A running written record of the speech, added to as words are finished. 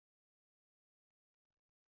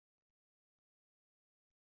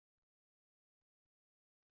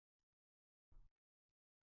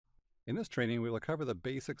In this training, we will cover the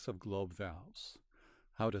basics of globe valves,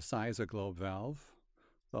 how to size a globe valve,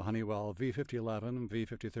 the Honeywell V5011,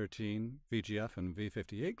 V5013, VGF, and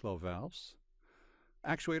V58 globe valves,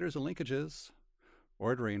 actuators and linkages,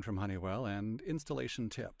 ordering from Honeywell, and installation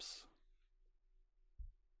tips.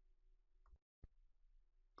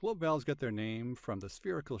 Globe valves get their name from the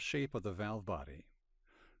spherical shape of the valve body.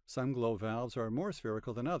 Some globe valves are more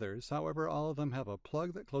spherical than others, however, all of them have a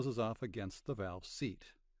plug that closes off against the valve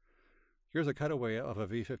seat. Here's a cutaway of a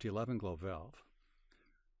V5011 globe valve.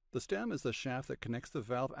 The stem is the shaft that connects the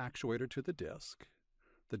valve actuator to the disc.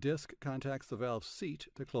 The disc contacts the valve seat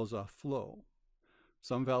to close off flow.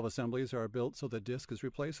 Some valve assemblies are built so the disc is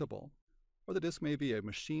replaceable, or the disc may be a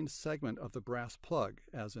machined segment of the brass plug,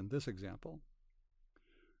 as in this example.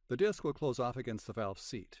 The disc will close off against the valve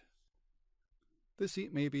seat. This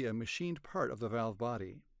seat may be a machined part of the valve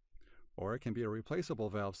body, or it can be a replaceable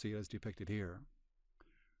valve seat as depicted here.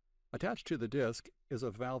 Attached to the disc is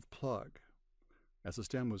a valve plug. As the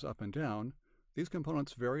stem moves up and down, these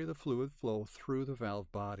components vary the fluid flow through the valve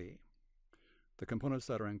body. The components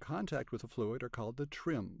that are in contact with the fluid are called the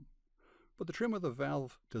trim, but the trim of the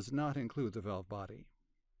valve does not include the valve body.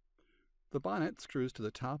 The bonnet screws to the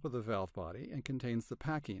top of the valve body and contains the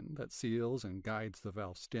packing that seals and guides the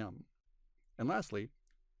valve stem. And lastly,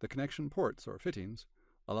 the connection ports, or fittings,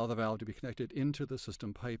 allow the valve to be connected into the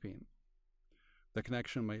system piping. The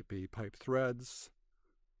connection might be pipe threads,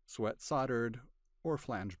 sweat soldered, or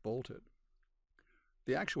flange bolted.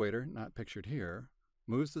 The actuator, not pictured here,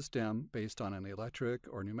 moves the stem based on an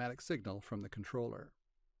electric or pneumatic signal from the controller.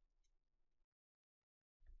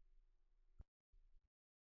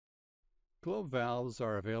 Globe valves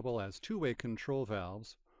are available as two-way control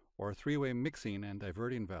valves or three-way mixing and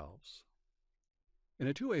diverting valves. In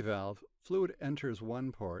a two-way valve, fluid enters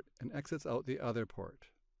one port and exits out the other port.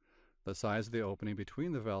 The size of the opening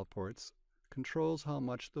between the valve ports controls how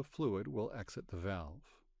much the fluid will exit the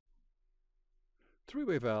valve.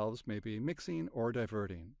 Three-way valves may be mixing or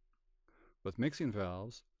diverting. With mixing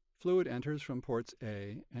valves, fluid enters from ports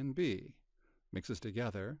A and B, mixes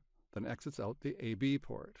together, then exits out the AB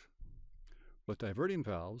port. With diverting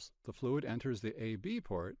valves, the fluid enters the AB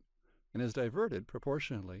port and is diverted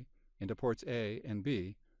proportionally into ports A and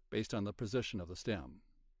B based on the position of the stem.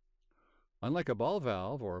 Unlike a ball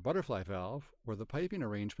valve or butterfly valve, where the piping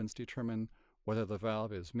arrangements determine whether the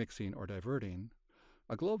valve is mixing or diverting,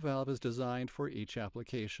 a globe valve is designed for each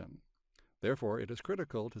application. Therefore, it is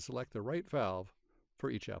critical to select the right valve for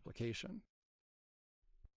each application.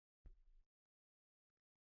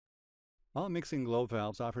 All mixing globe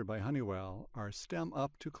valves offered by Honeywell are stem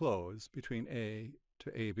up to close between A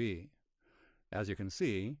to AB. As you can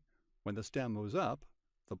see, when the stem moves up,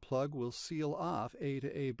 the plug will seal off A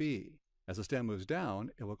to AB. As the stem moves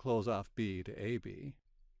down, it will close off B to AB.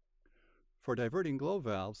 For diverting globe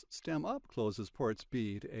valves, stem up closes ports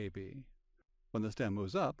B to AB. When the stem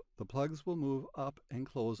moves up, the plugs will move up and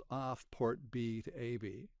close off port B to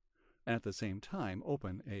AB, and at the same time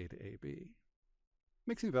open A to AB.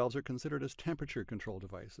 Mixing valves are considered as temperature control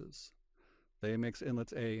devices. They mix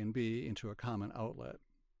inlets A and B into a common outlet,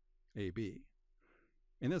 AB.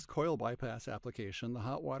 In this coil bypass application, the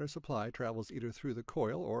hot water supply travels either through the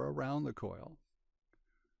coil or around the coil.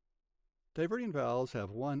 Diverting valves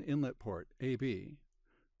have one inlet port, AB,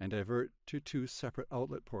 and divert to two separate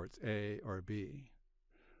outlet ports, A or B.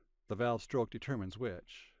 The valve stroke determines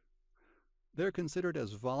which. They're considered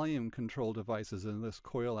as volume control devices in this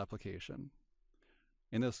coil application.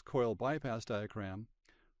 In this coil bypass diagram,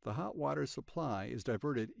 the hot water supply is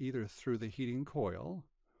diverted either through the heating coil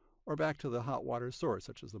or back to the hot water source,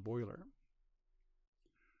 such as the boiler.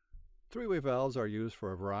 Three-way valves are used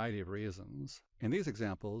for a variety of reasons. In these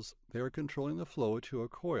examples, they are controlling the flow to a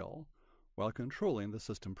coil while controlling the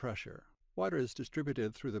system pressure. Water is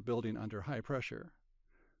distributed through the building under high pressure.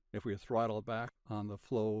 If we throttle back on the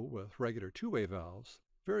flow with regular two-way valves,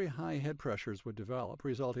 very high head pressures would develop,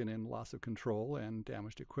 resulting in loss of control and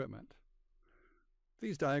damaged equipment.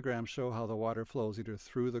 These diagrams show how the water flows either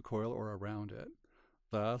through the coil or around it.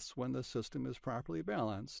 Thus, when the system is properly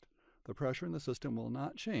balanced, the pressure in the system will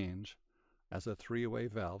not change as the three-way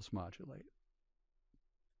valves modulate.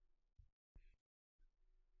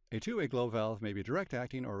 A two-way globe valve may be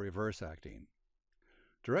direct-acting or reverse-acting.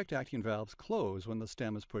 Direct-acting valves close when the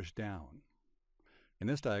stem is pushed down. In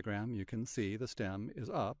this diagram, you can see the stem is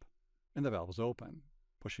up and the valve is open.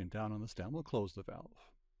 Pushing down on the stem will close the valve.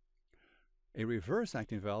 A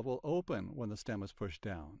reverse-acting valve will open when the stem is pushed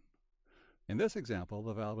down. In this example,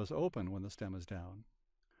 the valve is open when the stem is down.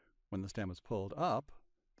 When the stem is pulled up,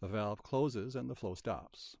 the valve closes and the flow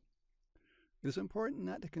stops. It is important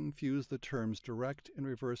not to confuse the terms direct and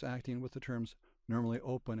reverse acting with the terms normally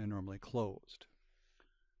open and normally closed.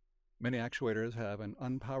 Many actuators have an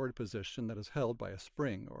unpowered position that is held by a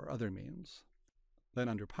spring or other means. Then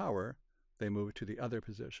under power, they move to the other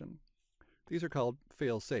position. These are called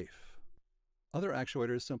fail-safe. Other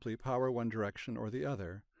actuators simply power one direction or the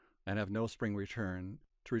other and have no spring return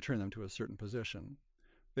to return them to a certain position.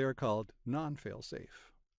 They are called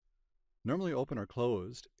non-fail-safe. Normally open or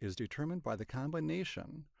closed is determined by the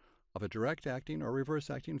combination of a direct acting or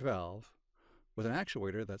reverse acting valve with an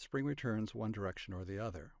actuator that spring returns one direction or the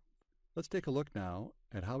other. Let's take a look now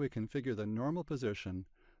at how we configure the normal position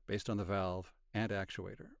based on the valve and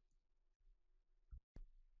actuator.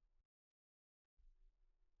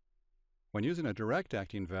 When using a direct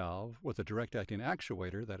acting valve with a direct acting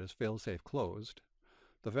actuator that is fail-safe closed,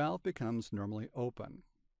 the valve becomes normally open.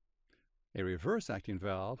 A reverse acting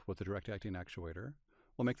valve with a direct acting actuator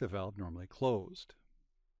will make the valve normally closed.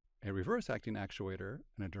 A reverse acting actuator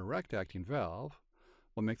and a direct acting valve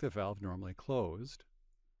will make the valve normally closed,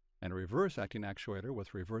 and a reverse acting actuator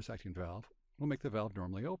with reverse acting valve will make the valve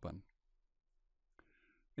normally open.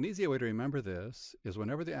 An easy way to remember this is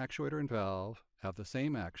whenever the actuator and valve have the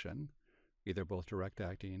same action, either both direct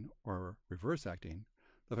acting or reverse acting,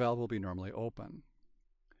 the valve will be normally open.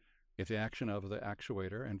 If the action of the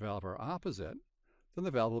actuator and valve are opposite, then the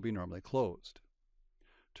valve will be normally closed.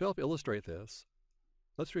 To help illustrate this,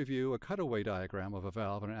 let's review a cutaway diagram of a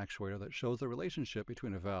valve and an actuator that shows the relationship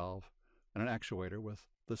between a valve and an actuator with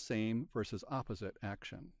the same versus opposite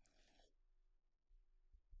action.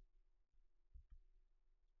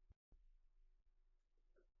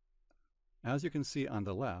 As you can see on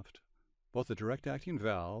the left, both the direct acting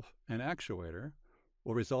valve and actuator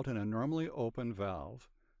will result in a normally open valve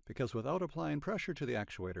because without applying pressure to the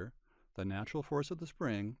actuator, the natural force of the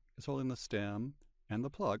spring is holding the stem and the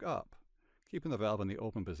plug up, keeping the valve in the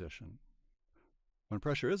open position. When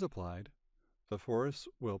pressure is applied, the force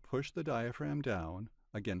will push the diaphragm down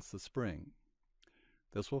against the spring.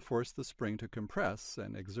 This will force the spring to compress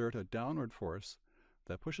and exert a downward force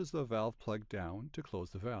that pushes the valve plug down to close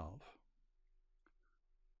the valve.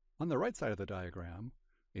 On the right side of the diagram,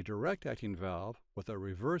 a direct acting valve with a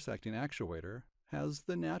reverse acting actuator has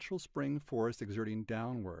the natural spring force exerting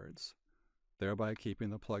downwards, thereby keeping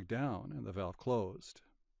the plug down and the valve closed.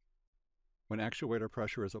 When actuator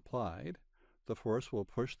pressure is applied, the force will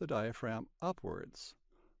push the diaphragm upwards,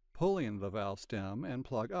 pulling the valve stem and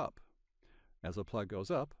plug up. As the plug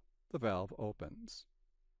goes up, the valve opens.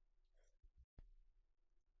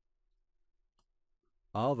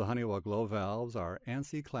 All the Honeywell glow valves are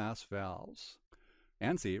ANSI class valves.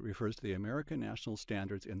 ANSI refers to the American National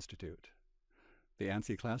Standards Institute. The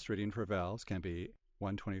ANSI class rating for valves can be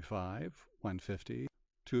 125, 150,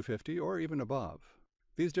 250, or even above.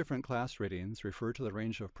 These different class ratings refer to the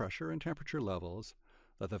range of pressure and temperature levels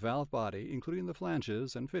that the valve body, including the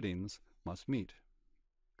flanges and fittings, must meet.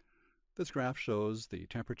 This graph shows the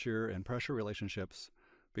temperature and pressure relationships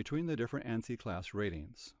between the different ANSI class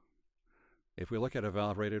ratings. If we look at a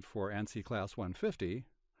valve rated for ANSI class 150,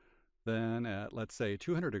 then at, let's say,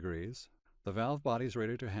 200 degrees, the valve body is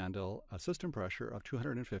rated to handle a system pressure of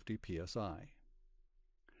 250 psi.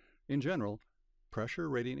 In general, pressure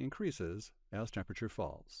rating increases as temperature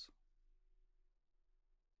falls.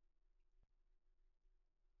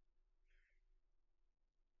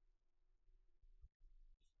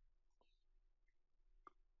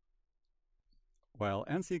 While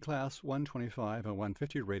ANSI class 125 and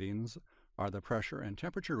 150 ratings are the pressure and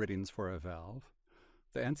temperature ratings for a valve,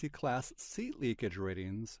 the ANSI class seat leakage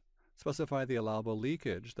ratings specify the allowable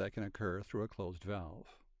leakage that can occur through a closed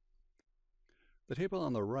valve. The table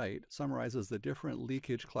on the right summarizes the different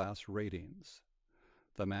leakage class ratings.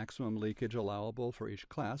 The maximum leakage allowable for each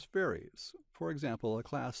class varies. For example, a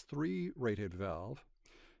class 3 rated valve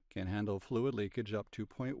can handle fluid leakage up to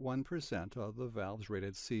 0.1% of the valve's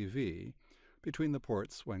rated CV between the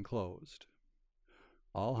ports when closed.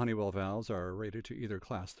 All Honeywell valves are rated to either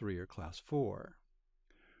class 3 or class 4.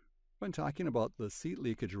 When talking about the seat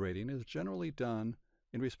leakage rating is generally done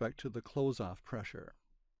in respect to the close-off pressure.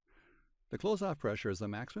 The close-off pressure is the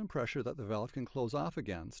maximum pressure that the valve can close off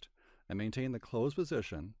against and maintain the closed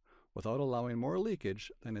position without allowing more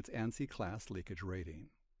leakage than its ANSI class leakage rating.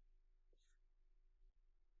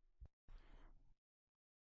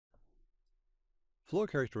 Flow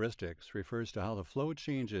characteristics refers to how the flow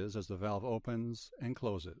changes as the valve opens and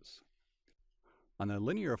closes. On the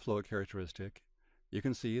linear flow characteristic, you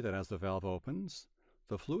can see that as the valve opens,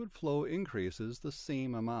 the fluid flow increases the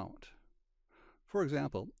same amount. For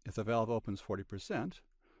example, if the valve opens 40%,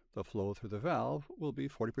 the flow through the valve will be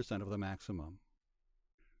 40% of the maximum.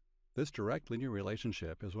 This direct linear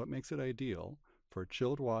relationship is what makes it ideal for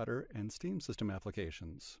chilled water and steam system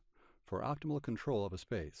applications for optimal control of a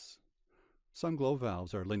space. Some globe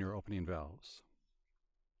valves are linear opening valves.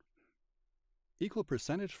 Equal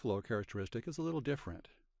percentage flow characteristic is a little different.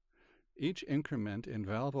 Each increment in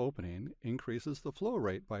valve opening increases the flow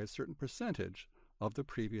rate by a certain percentage of the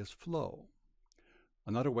previous flow.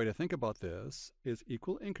 Another way to think about this is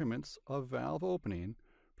equal increments of valve opening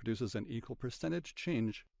produces an equal percentage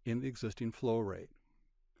change in the existing flow rate.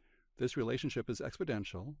 This relationship is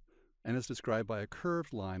exponential and is described by a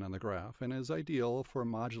curved line on the graph and is ideal for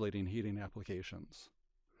modulating heating applications.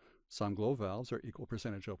 Some globe valves are equal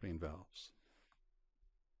percentage opening valves.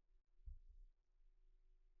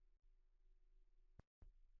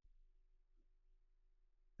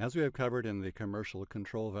 As we have covered in the commercial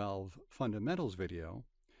control valve fundamentals video,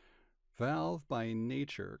 valve by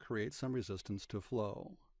nature creates some resistance to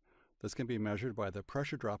flow. This can be measured by the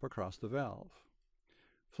pressure drop across the valve.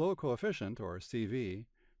 Flow coefficient, or CV,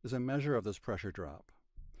 is a measure of this pressure drop.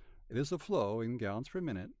 It is the flow in gallons per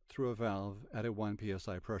minute through a valve at a 1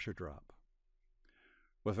 psi pressure drop.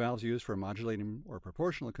 With valves used for modulating or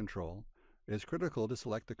proportional control, it is critical to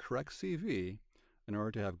select the correct CV in order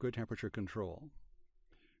to have good temperature control.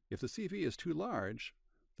 If the CV is too large,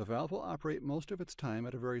 the valve will operate most of its time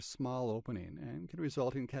at a very small opening and can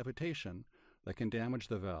result in cavitation that can damage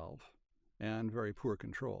the valve and very poor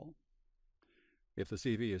control. If the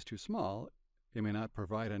CV is too small, it may not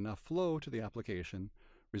provide enough flow to the application,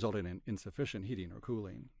 resulting in insufficient heating or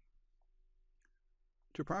cooling.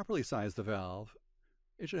 To properly size the valve,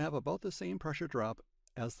 it should have about the same pressure drop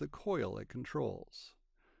as the coil it controls.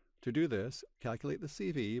 To do this, calculate the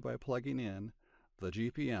CV by plugging in the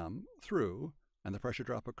GPM through and the pressure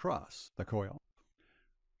drop across the coil.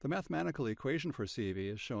 The mathematical equation for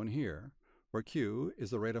CV is shown here, where Q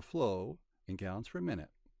is the rate of flow in gallons per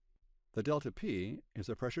minute. The delta P is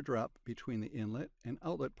the pressure drop between the inlet and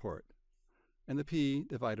outlet port, and the P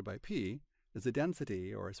divided by P is the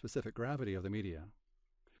density or specific gravity of the media.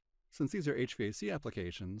 Since these are HVAC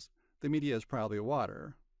applications, the media is probably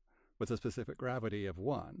water, with a specific gravity of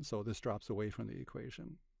 1, so this drops away from the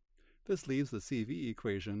equation. This leaves the CV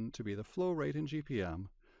equation to be the flow rate in GPM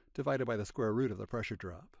divided by the square root of the pressure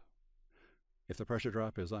drop. If the pressure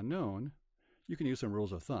drop is unknown, you can use some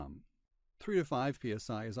rules of thumb. 3 to 5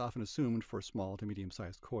 psi is often assumed for small to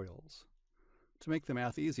medium-sized coils. To make the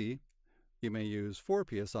math easy, you may use 4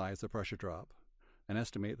 psi as the pressure drop and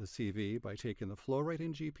estimate the CV by taking the flow rate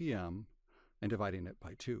in GPM and dividing it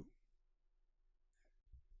by 2.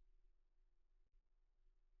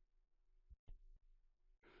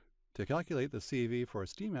 To calculate the CV for a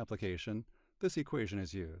steam application, this equation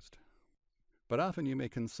is used. But often you may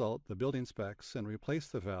consult the building specs and replace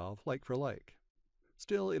the valve like for like.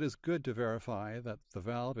 Still, it is good to verify that the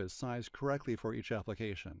valve is sized correctly for each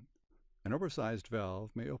application. An oversized valve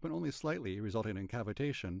may open only slightly, resulting in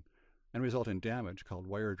cavitation, and result in damage called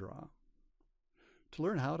wire draw. To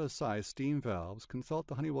learn how to size steam valves, consult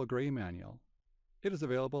the Honeywell Gray Manual. It is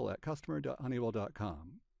available at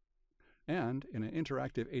customer.honeywell.com and in an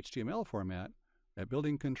interactive HTML format at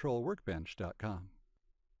buildingcontrolworkbench.com.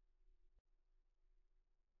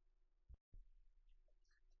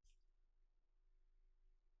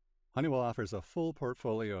 Honeywell offers a full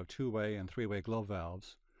portfolio of 2-way and 3-way globe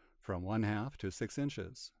valves from 1/2 to 6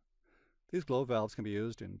 inches. These globe valves can be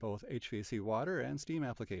used in both HVAC water and steam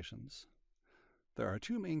applications. There are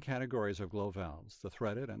 2 main categories of globe valves, the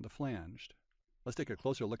threaded and the flanged. Let's take a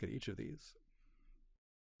closer look at each of these.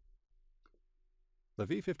 The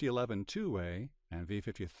V5011 2-way and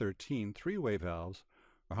V5013 3-way valves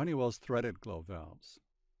are Honeywell's threaded globe valves.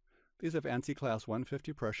 These have ANSI Class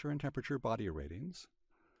 150 pressure and temperature body ratings.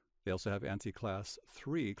 They also have ANSI Class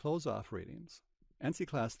 3 close-off ratings. ANSI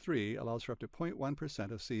Class 3 allows for up to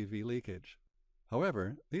 0.1% of CV leakage.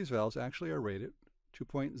 However, these valves actually are rated to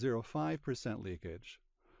 0.05% leakage,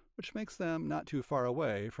 which makes them not too far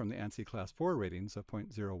away from the ANSI Class 4 ratings of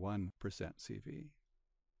 0.01% CV.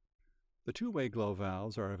 The 2-way globe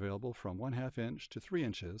valves are available from 1/2 inch to 3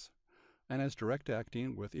 inches, and as direct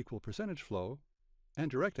acting with equal percentage flow,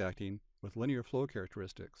 and direct acting with linear flow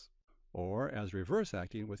characteristics, or as reverse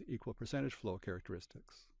acting with equal percentage flow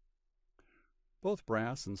characteristics. Both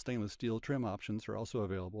brass and stainless steel trim options are also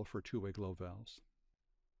available for 2-way globe valves.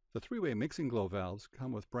 The 3-way mixing globe valves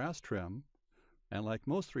come with brass trim, and like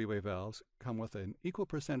most 3-way valves, come with an equal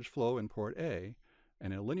percentage flow in port A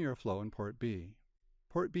and a linear flow in port B.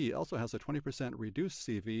 Port B also has a 20% reduced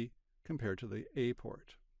CV compared to the A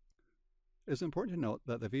port. It is important to note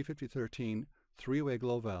that the V5013 3-way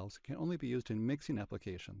globe valves can only be used in mixing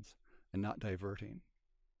applications and not diverting.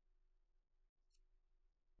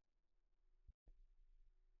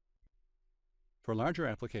 For larger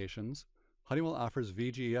applications, Honeywell offers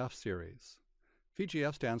VGF series.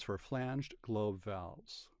 VGF stands for flanged globe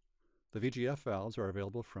valves. The VGF valves are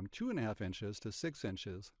available from 2.5 inches to 6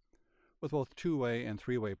 inches, with both two-way and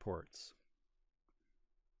three-way ports.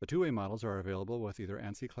 The two-way models are available with either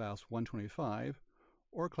ANSI Class 125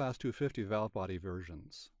 or Class 250 valve body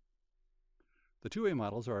versions. The two-way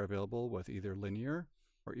models are available with either linear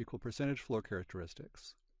or equal percentage flow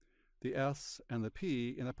characteristics. The S and the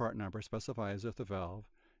P in the part number specifies if the valve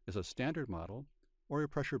is a standard model or a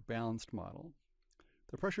pressure-balanced model.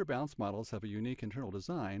 The pressure-balanced models have a unique internal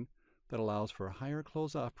design that allows for higher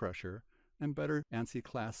close-off pressure and better ANSI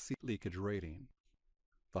Class seat leakage rating.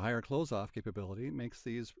 The higher close-off capability makes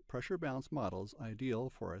these pressure-balanced models ideal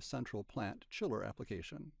for a central plant chiller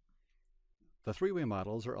application. The three-way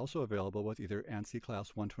models are also available with either ANSI Class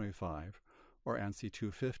 125 or ANSI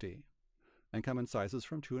 250 and come in sizes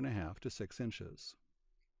from 2.5 to 6 inches.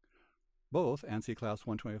 Both ANSI Class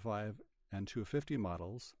 125 and 250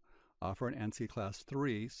 models offer an ANSI Class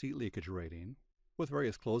 3 seat leakage rating, with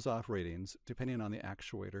various close-off ratings depending on the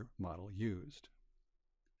actuator model used.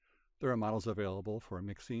 There are models available for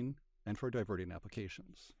mixing and for diverting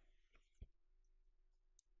applications.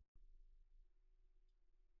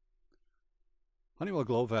 Honeywell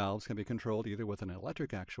globe valves can be controlled either with an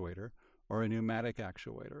electric actuator or a pneumatic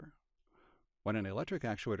actuator. When an electric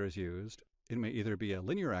actuator is used, it may either be a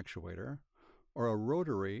linear actuator or a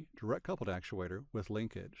rotary direct-coupled actuator with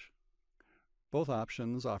linkage. Both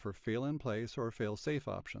options offer fail-in-place or fail-safe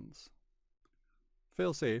options.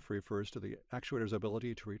 Fail-safe refers to the actuator's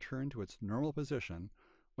ability to return to its normal position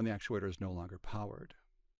when the actuator is no longer powered.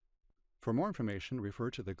 For more information, refer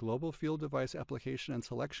to the Global Field Device Application and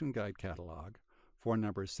Selection Guide catalog for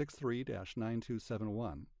number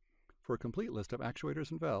 63-9271 for a complete list of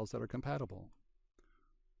actuators and valves that are compatible.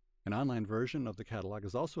 An online version of the catalog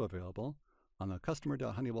is also available on the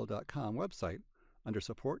customer.honeywell.com website under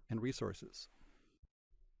Support and Resources.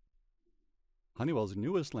 Honeywell's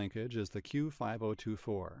newest linkage is the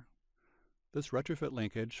Q5024. This retrofit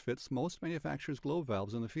linkage fits most manufacturers' globe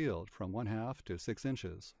valves in the field from 1/2 to 6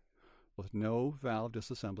 inches, with no valve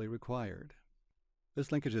disassembly required.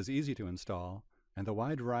 This linkage is easy to install, and the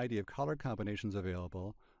wide variety of color combinations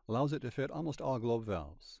available allows it to fit almost all globe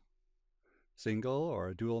valves. Single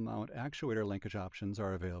or dual mount actuator linkage options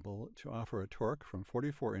are available to offer a torque from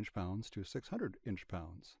 44 inch-pounds to 600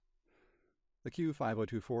 inch-pounds. The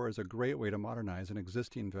Q5024 is a great way to modernize an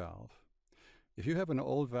existing valve. If you have an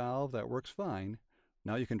old valve that works fine,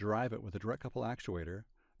 now you can drive it with a direct couple actuator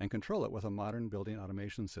and control it with a modern building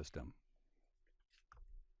automation system.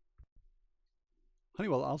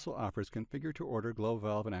 Honeywell also offers configure-to-order globe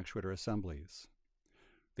valve and actuator assemblies.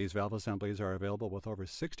 These valve assemblies are available with over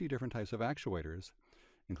 60 different types of actuators,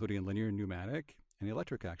 including linear pneumatic and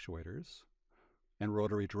electric actuators, and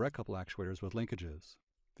rotary direct couple actuators with linkages.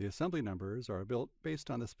 The assembly numbers are built based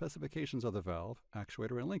on the specifications of the valve,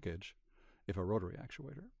 actuator, and linkage, if a rotary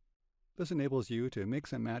actuator. This enables you to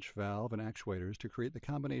mix and match valve and actuators to create the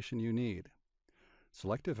combination you need.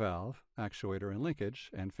 Select a valve, actuator, and linkage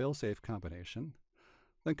and fail-safe combination,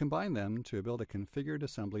 then combine them to build a configured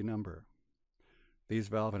assembly number. These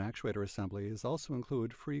valve and actuator assemblies also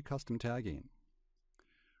include free custom tagging.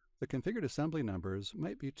 The configured assembly numbers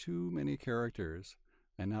might be too many characters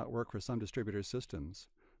and not work for some distributor systems,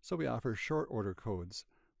 so we offer short order codes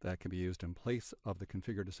that can be used in place of the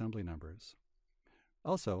configured assembly numbers.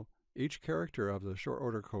 Also, each character of the short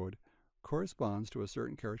order code corresponds to a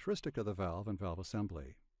certain characteristic of the valve and valve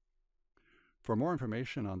assembly. For more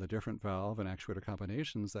information on the different valve and actuator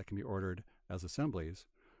combinations that can be ordered as assemblies,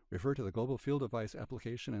 refer to the Global Field Device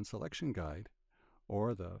Application and Selection Guide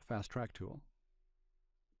or the Fast Track tool.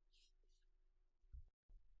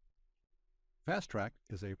 Fast Track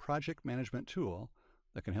is a project management tool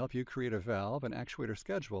that can help you create a valve and actuator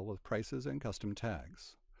schedule with prices and custom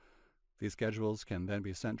tags. These schedules can then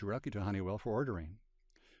be sent directly to Honeywell for ordering.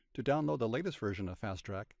 To download the latest version of Fast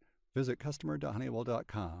Track, visit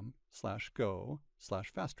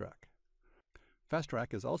customer.honeywell.com/go/fasttrack. Fast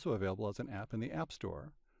Track is also available as an app in the App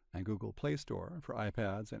Store and Google Play Store for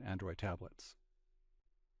iPads and Android tablets.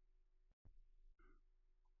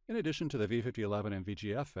 In addition to the V5011 and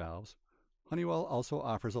VGF valves, Honeywell also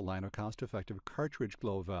offers a line of cost-effective cartridge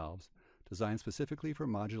globe valves designed specifically for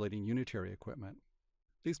modulating unitary equipment.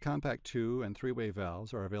 These compact 2- and 3-way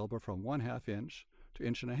valves are available from 1/2 inch to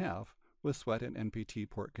 1.5 inch with sweat and NPT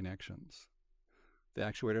port connections. The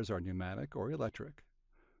actuators are pneumatic or electric.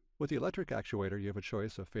 With the electric actuator, you have a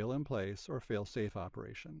choice of fail-in-place or fail-safe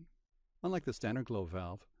operation. Unlike the standard globe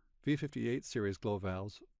valve, V58 series globe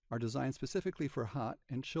valves are designed specifically for hot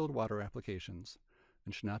and chilled water applications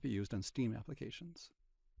and should not be used on steam applications.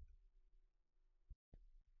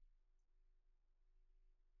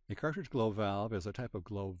 A cartridge glow valve is a type of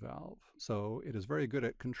glow valve, so it is very good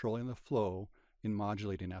at controlling the flow in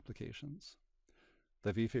modulating applications.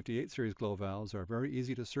 The V58 series glow valves are very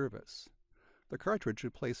easy to service. The cartridge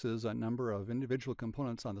replaces a number of individual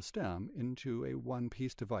components on the stem into a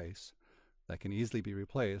one-piece device that can easily be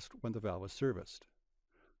replaced when the valve is serviced.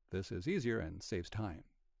 This is easier and saves time.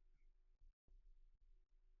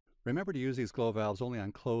 Remember to use these glow valves only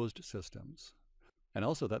on closed systems, and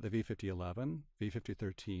also that the V5011,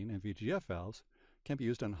 V5013, and VGF valves can be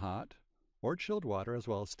used on hot or chilled water as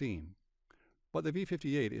well as steam, but the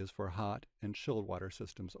V58 is for hot and chilled water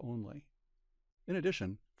systems only. In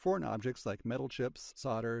addition, foreign objects like metal chips,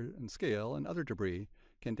 solder, and scale, and other debris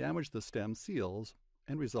can damage the stem seals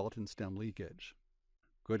and result in stem leakage.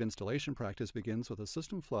 Good installation practice begins with a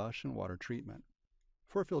system flush and water treatment.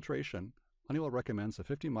 For filtration, Honeywell recommends a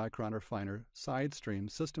 50 micron or finer side stream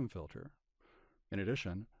system filter. In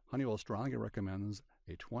addition, Honeywell strongly recommends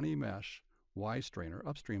a 20 mesh Y strainer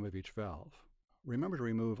upstream of each valve. Remember to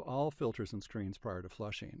remove all filters and screens prior to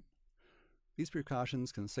flushing. These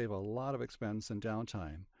precautions can save a lot of expense and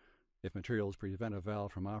downtime if materials prevent a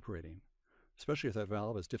valve from operating, especially if that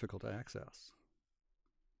valve is difficult to access.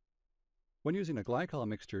 When using a glycol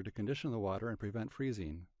mixture to condition the water and prevent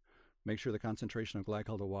freezing, make sure the concentration of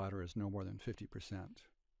glycol to water is no more than 50%.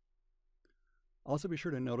 Also be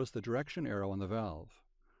sure to notice the direction arrow on the valve.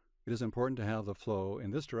 It is important to have the flow in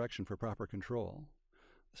this direction for proper control,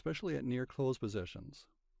 especially at near close positions,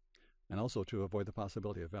 and also to avoid the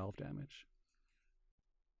possibility of valve damage.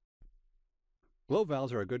 Glow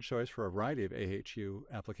valves are a good choice for a variety of AHU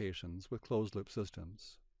applications with closed-loop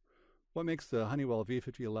systems. What makes the Honeywell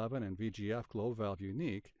V5011 and VGF glow valve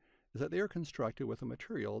unique is that they are constructed with a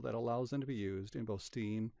material that allows them to be used in both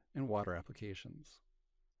steam and water applications.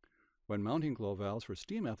 When mounting glow valves for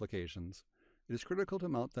steam applications, it is critical to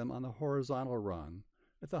mount them on the horizontal run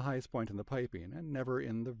at the highest point in the piping and never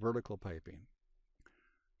in the vertical piping.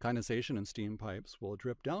 Condensation in steam pipes will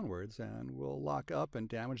drip downwards and will lock up and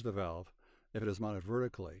damage the valve if it is mounted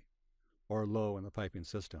vertically or low in the piping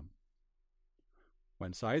system.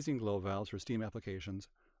 When sizing glow valves for steam applications,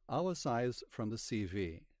 always size from the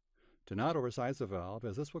CV. Do not oversize the valve,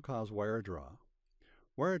 as this will cause wire draw.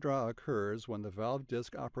 Wire draw occurs when the valve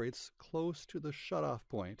disc operates close to the shutoff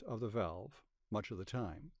point of the valve much of the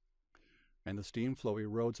time, and the steam flow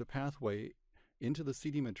erodes a pathway into the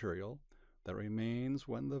seating material that remains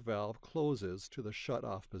when the valve closes to the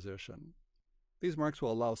shutoff position. These marks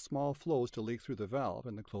will allow small flows to leak through the valve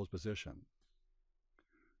in the closed position.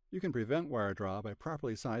 You can prevent wire draw by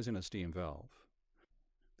properly sizing a steam valve.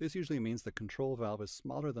 This usually means the control valve is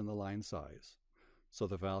smaller than the line size, so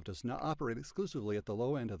the valve does not operate exclusively at the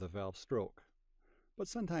low end of the valve stroke. But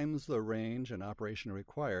sometimes the range and operation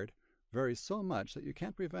required varies so much that you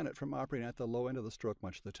can't prevent it from operating at the low end of the stroke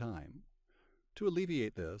much of the time. To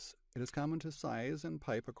alleviate this, it is common to size and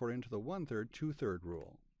pipe according to the 1/3, 2/3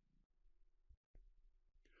 rule.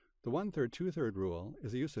 The 1/3, 2/3 rule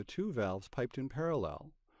is the use of two valves piped in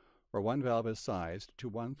parallel, where one valve is sized to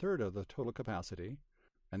 1/3 of the total capacity,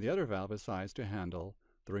 and the other valve is sized to handle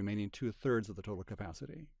the remaining 2/3 of the total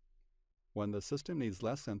capacity. When the system needs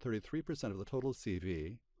less than 33% of the total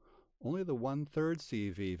CV, only the 1/3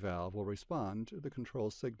 CV valve will respond to the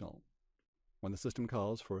control signal. When the system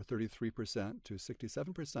calls for 33% to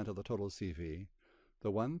 67% of the total CV,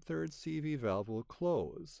 the 1/3 CV valve will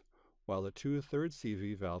close, while the 2/3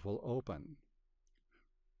 CV valve will open.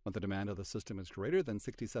 When the demand of the system is greater than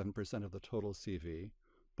 67% of the total CV,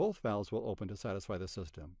 both valves will open to satisfy the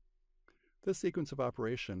system. This sequence of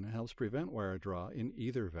operation helps prevent wire draw in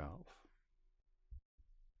either valve.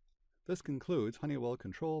 This concludes Honeywell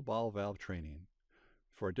control ball valve training.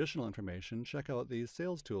 For additional information, check out these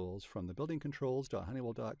sales tools from the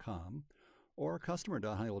buildingcontrols.honeywell.com or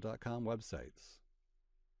customer.honeywell.com websites.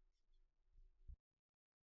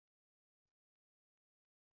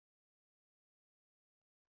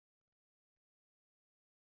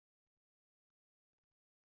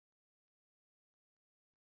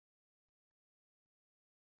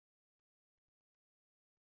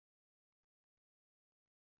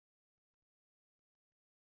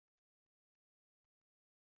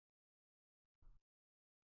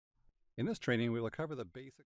 In this training, we will cover the basic